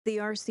The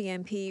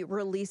RCMP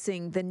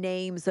releasing the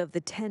names of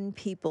the 10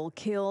 people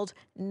killed.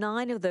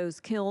 9 of those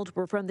killed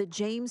were from the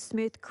James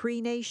Smith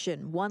Cree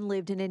Nation. One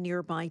lived in a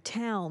nearby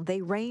town.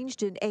 They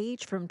ranged in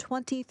age from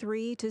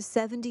 23 to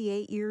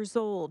 78 years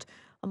old.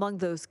 Among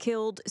those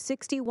killed,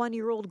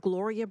 61-year-old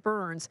Gloria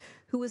Burns,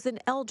 who was an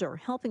elder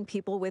helping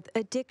people with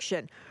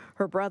addiction.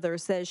 Her brother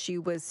says she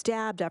was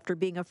stabbed after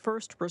being a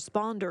first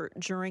responder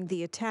during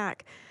the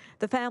attack.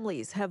 The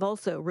families have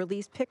also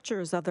released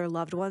pictures of their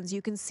loved ones.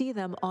 You can see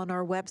them on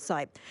our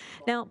website.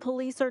 Now,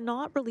 police are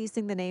not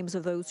releasing the names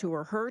of those who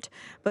were hurt,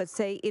 but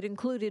say it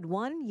included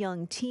one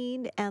young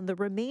teen, and the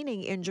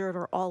remaining injured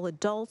are all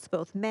adults,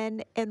 both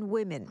men and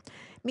women.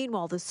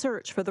 Meanwhile, the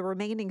search for the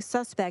remaining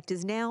suspect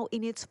is now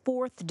in its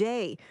 4th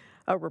day.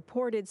 A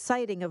reported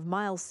sighting of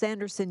Miles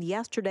Sanderson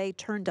yesterday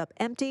turned up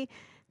empty.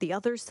 The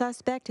other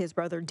suspect, his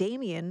brother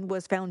Damien,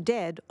 was found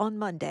dead on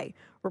Monday.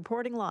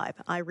 Reporting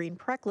live, Irene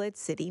Precklett,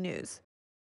 City News.